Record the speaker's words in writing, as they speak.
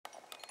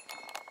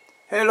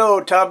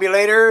Hello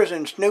tabulators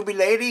and Snoopy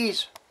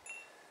ladies.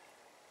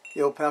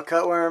 The old pal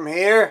Cutworm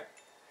here.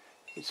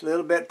 It's a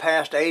little bit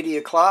past 80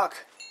 o'clock.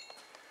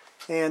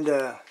 And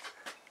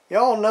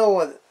y'all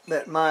know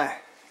that my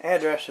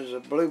address is a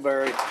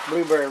Blueberry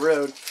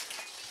Road.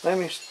 Let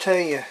me tell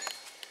you,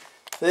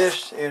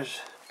 this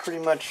is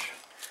pretty much,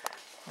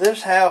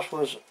 this house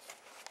was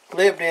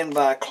lived in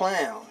by a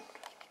clown.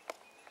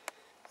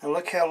 And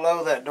look how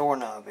low that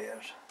doorknob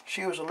is.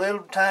 She was a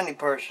little tiny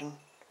person.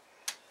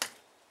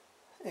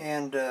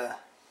 And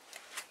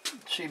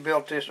she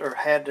built this, or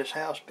had this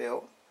house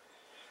built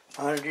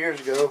 100 years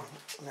ago.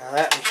 Now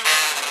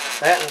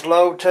that was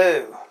low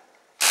too.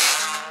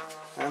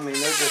 I mean, they're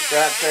just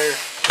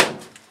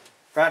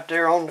right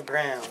there on the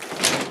ground.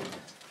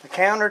 The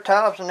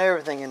countertops and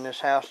everything in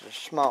this house is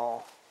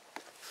small.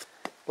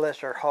 Bless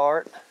her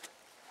heart.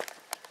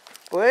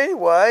 Well,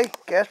 anyway,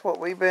 guess what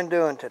we've been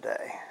doing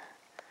today?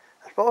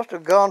 I'm supposed to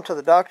have gone to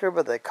the doctor,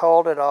 but they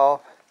called it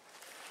off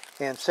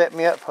and set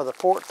me up for the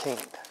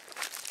 14th.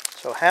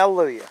 So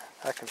hallelujah,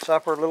 I can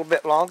suffer a little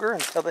bit longer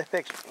until they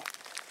fix me.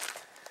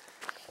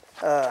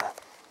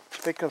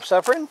 Speaking of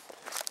suffering,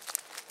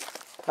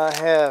 I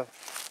have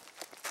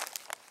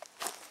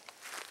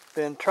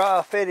been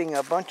trial fitting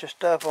a bunch of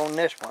stuff on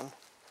this one.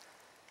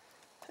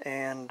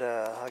 And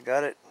I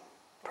got it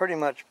pretty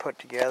much put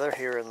together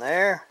here and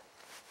there.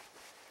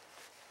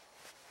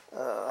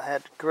 I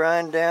had to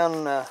grind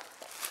down the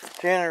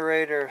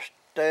generator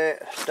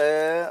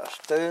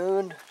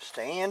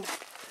stand.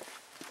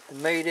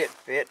 Made it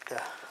fit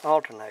the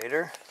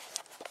alternator.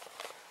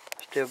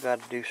 Still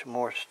got to do some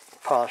more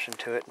polishing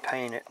to it and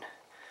paint it.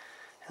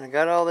 And I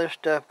got all this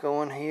stuff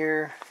going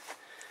here.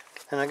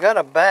 And I got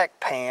a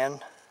back pan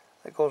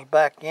that goes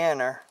back in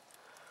there.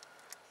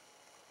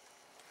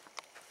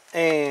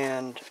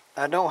 And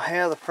I don't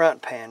have the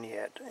front pan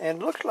yet.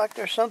 And it looks like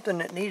there's something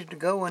that needs to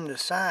go in the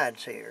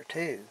sides here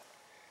too.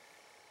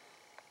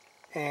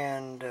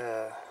 And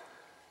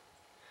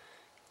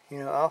you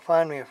know, I'll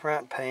find me a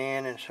front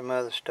pan and some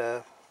other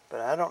stuff. But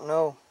I don't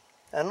know,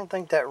 I don't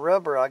think that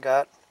rubber I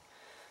got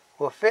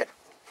will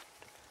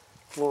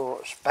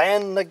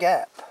span the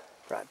gap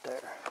right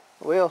there.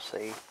 We'll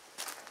see.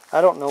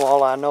 I don't know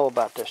all I know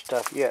about this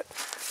stuff yet.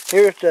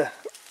 Here's the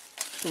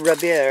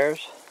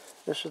rubberes.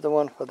 This is the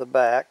one for the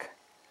back.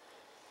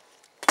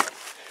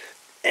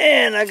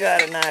 And I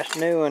got a nice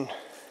new one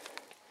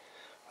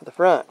for the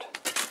front.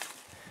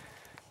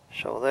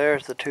 So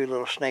there's the two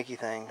little snaky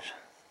things.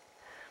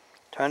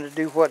 Trying to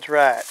do what's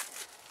right.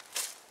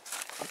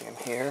 In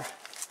here,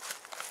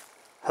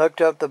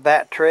 hooked up the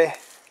battery,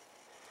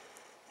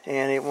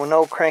 and it went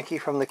all cranky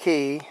from the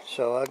key,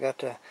 so I got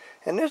to,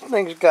 and this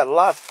thing's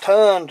got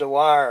tons of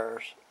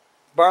wires,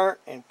 burnt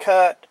and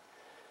cut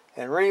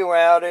and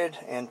rerouted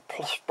and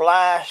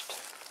spliced,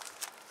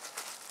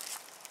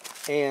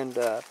 and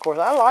of course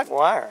I like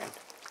wiring,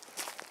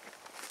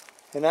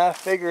 and I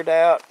figured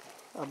out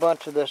a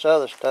bunch of this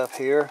other stuff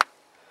here.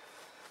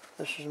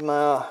 This is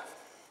my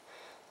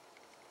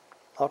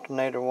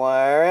alternator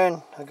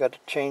wiring. I got to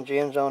change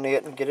ends on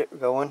it and get it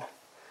going.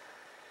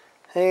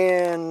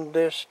 And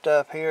this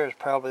stuff here is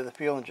probably the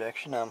fuel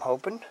injection, I'm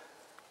hoping.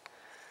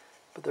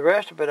 But the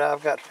rest of it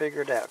I've got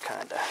figured out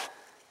kinda.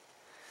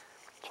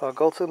 So I'll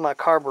go through my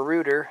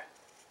carburetor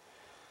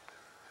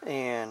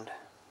and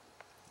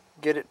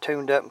get it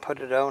tuned up and put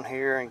it on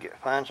here and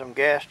find some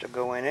gas to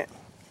go in it.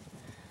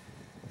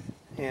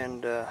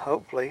 And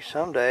hopefully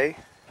someday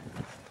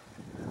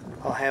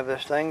I'll have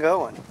this thing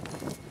going.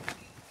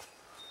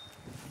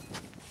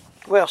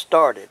 Well,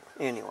 started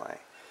anyway.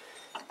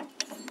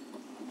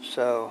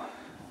 So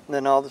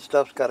then all the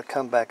stuff's got to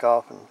come back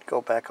off and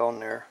go back on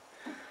there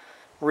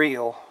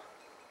real,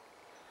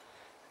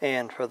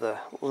 and for the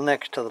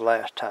next to the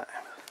last time.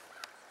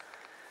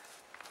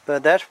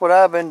 But that's what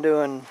I've been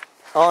doing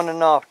on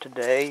and off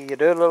today. You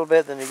do a little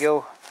bit, then you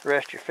go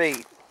rest your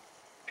feet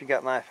if you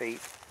got my feet.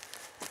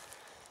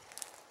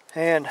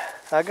 And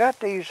I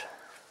got these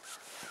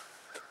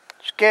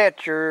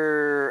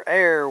Sketcher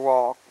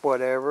Airwalk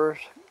whatevers.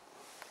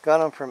 Got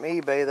them from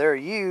eBay. They're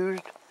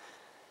used.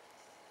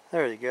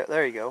 There you go.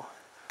 There you go.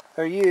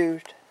 They're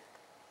used.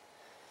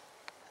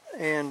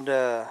 And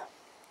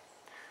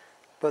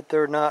but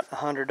they're not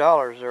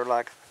 $100. They're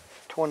like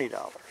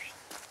 $20.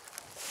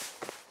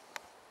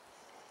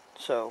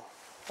 So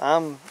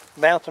I'm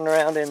bouncing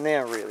around in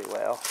them really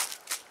well.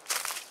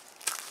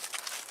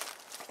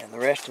 And the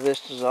rest of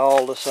this is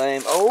all the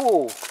same.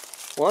 Oh,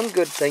 one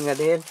good thing I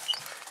did.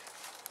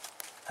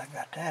 I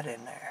got that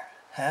in there.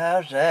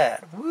 How's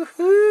that?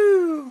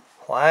 Woohoo!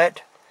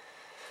 White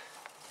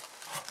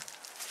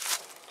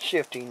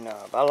shifting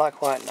knob. I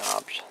like white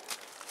knobs.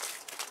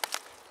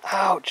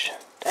 Ouch!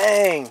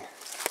 Dang!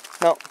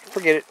 No,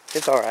 forget it.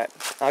 It's alright.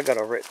 I got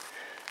over it.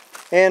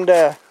 And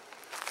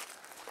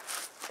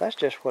that's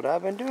just what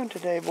I've been doing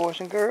today, boys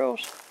and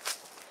girls.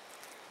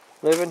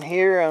 Living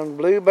here on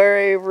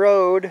Blueberry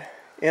Road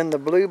in the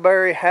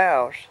Blueberry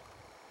house.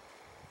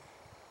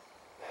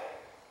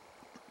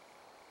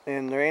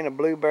 And there ain't a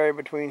blueberry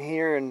between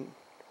here and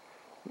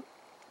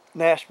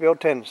Nashville,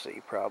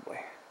 Tennessee, probably.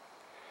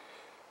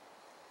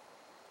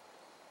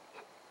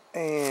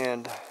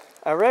 And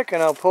I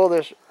reckon I'll pull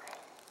this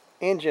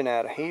engine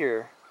out of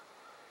here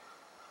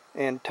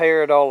and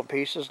tear it all to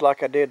pieces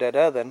like I did that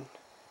other one,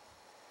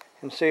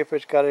 and see if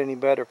it's got any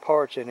better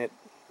parts in it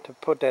to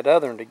put that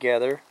other one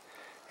together.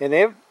 And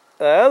if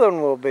the other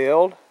one will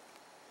build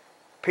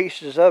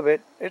pieces of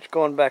it, it's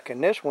going back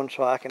in this one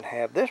so I can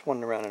have this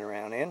one running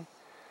around in.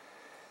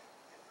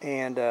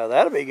 And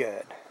that'll be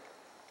good.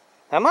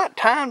 I might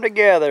tie them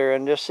together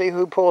and just see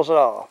who pulls it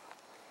off.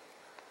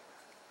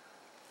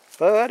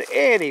 But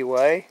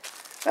anyway,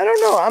 I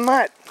don't know, I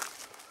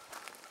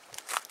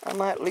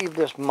might leave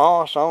this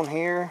moss on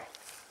here,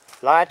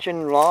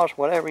 lichen moss,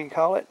 whatever you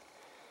call it.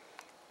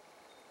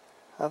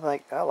 I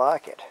think I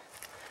like it,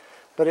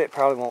 but it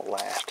probably won't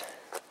last.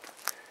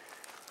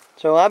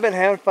 So I've been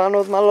having fun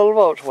with my little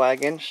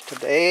Volkswagens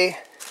today,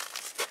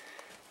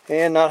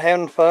 and not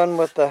having fun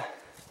with the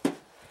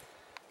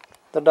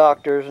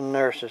doctors and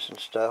nurses and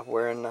stuff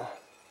wearing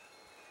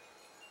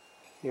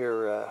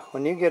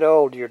when you get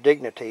old, your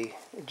dignity,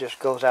 it just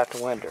goes out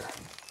the window,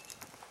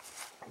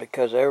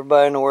 because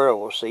everybody in the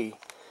world will see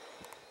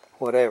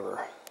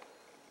whatever.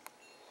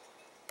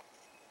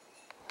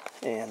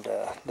 And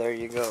there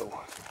you go.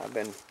 I've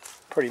been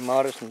pretty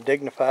modest and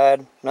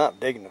dignified, not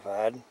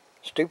dignified,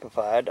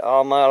 stupefied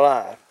all my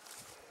life.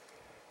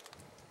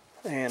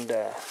 And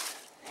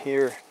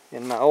here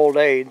in my old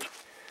age,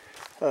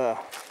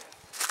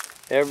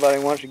 everybody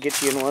wants to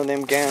get you in one of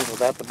them gowns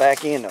without the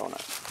back end on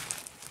it.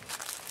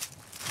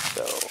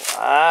 So,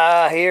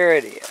 here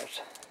it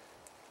is.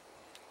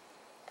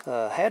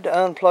 Had to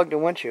unplug the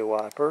windshield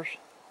wipers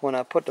when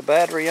I put the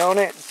battery on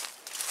it,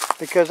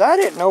 because I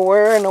didn't know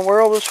where in the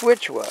world the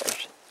switch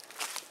was.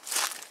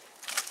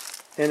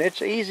 And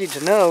it's easy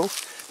to know.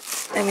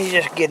 Let me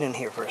just get in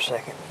here for a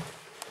second.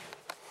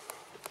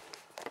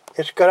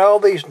 It's got all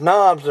these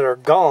knobs that are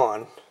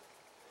gone.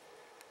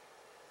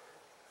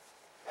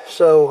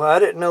 So I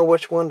didn't know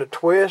which one to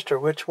twist or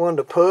which one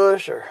to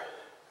push or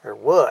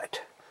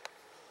what.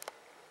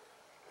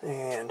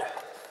 And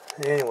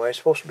anyway, it's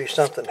supposed to be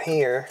something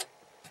here.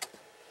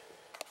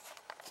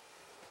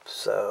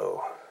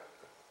 So,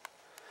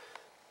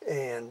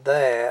 and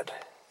that,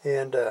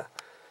 and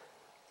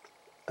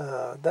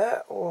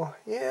that, well,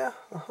 yeah,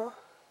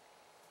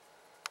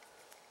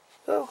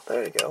 So,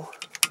 there you go.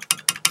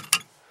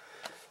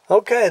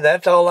 Okay,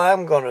 that's all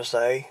I'm going to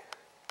say.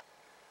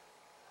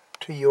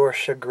 To your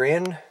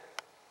chagrin.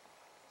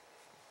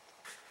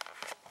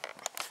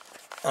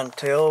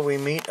 Until we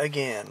meet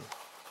again.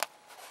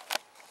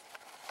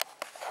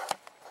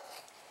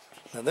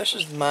 Now this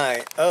is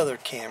my other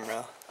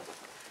camera.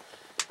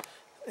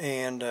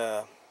 And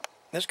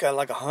it's got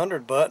like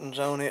 100 buttons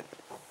on it.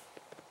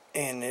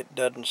 And it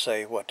doesn't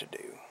say what to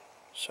do.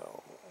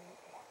 So,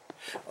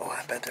 oh,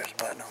 I bet there's a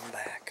button on the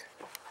back.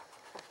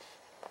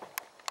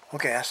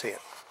 Okay, I see it.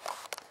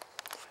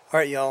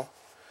 Alright, y'all.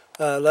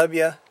 Love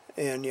ya.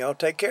 And y'all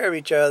take care of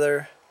each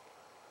other.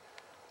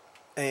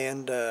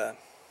 And,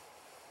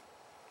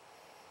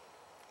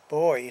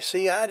 boy, you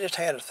see, I just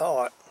had a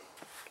thought.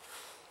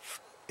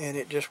 And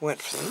it just went...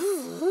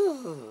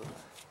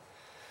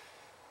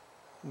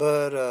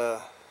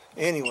 But,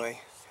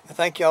 anyway, I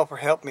thank y'all for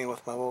helping me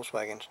with my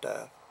Volkswagen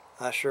stuff.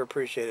 I sure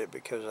appreciate it,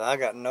 because I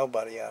got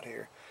nobody out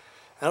here.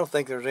 I don't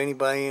think there's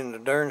anybody in the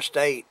darn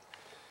state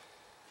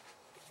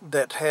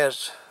that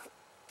has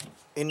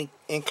any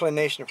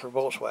inclination for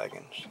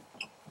Volkswagens.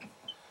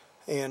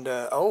 And,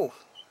 oh,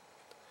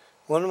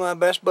 one of my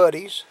best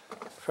buddies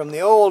from the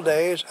old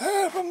days,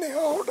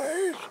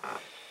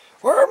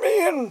 where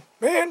me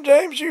and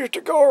James used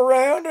to go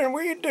around and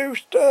we'd do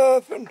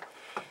stuff and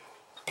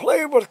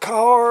play with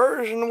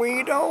cars, and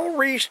we'd all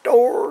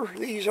restore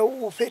these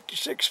old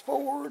 56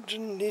 Fords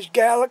and these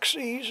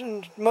Galaxies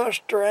and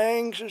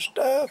Mustangs and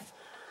stuff.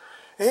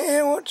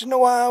 And once in a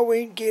while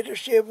we'd get a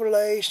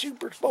Chevrolet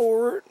Super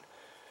Sport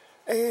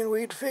and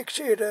we'd fix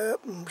it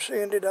up and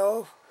send it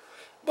off.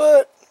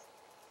 But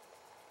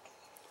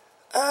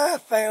I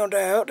found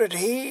out that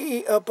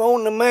he, up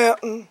on the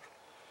mountain,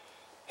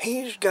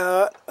 he's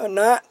got a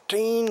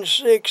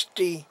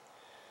 1960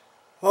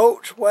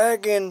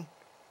 Volkswagen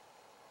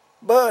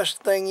bus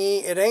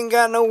thingy. It ain't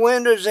got no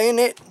windows in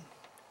it.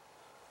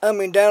 I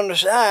mean, down the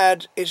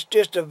sides, it's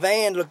just a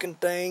van looking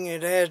thing.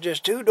 It has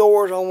just 2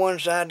 doors on one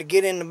side to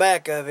get in the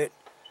back of it.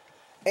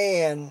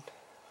 And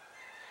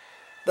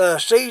the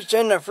seats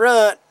in the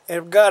front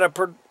has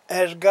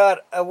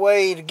got a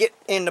way to get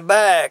in the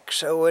back.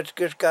 So it's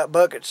just got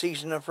bucket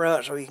seats in the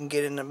front so you can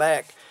get in the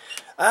back.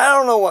 I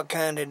don't know what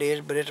kind it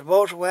is, but it's a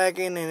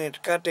Volkswagen, and it's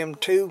got them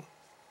 2.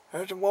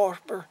 There's a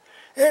wasper.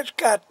 It's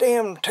got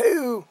them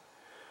 2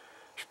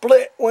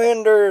 split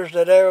windows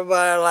that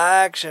everybody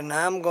likes, and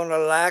I'm gonna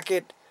like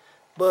it,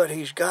 but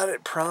he's got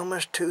it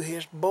promised to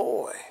his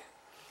boy.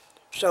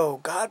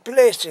 So God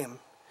bless him.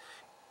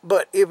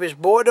 But if his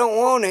boy don't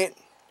want it,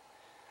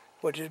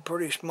 which is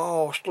pretty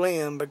small,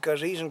 slim,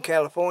 because he's in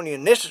California,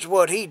 and this is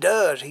what he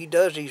does. He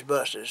does these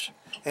buses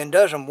and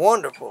does them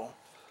wonderful.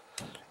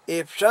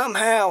 If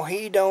somehow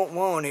he don't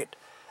want it,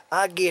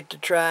 I get to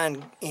try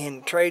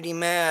and trade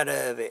him out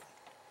of it.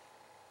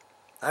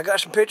 I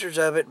got some pictures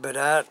of it, but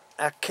I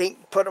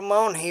can't put them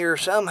on here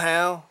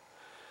somehow.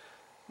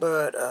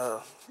 But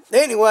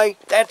anyway,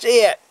 that's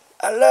it.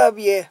 I love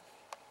you.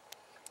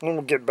 I'm going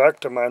to get back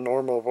to my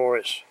normal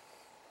voice.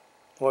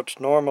 What's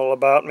normal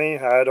about me,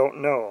 I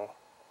don't know.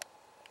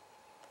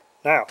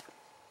 Now,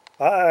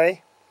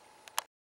 bye.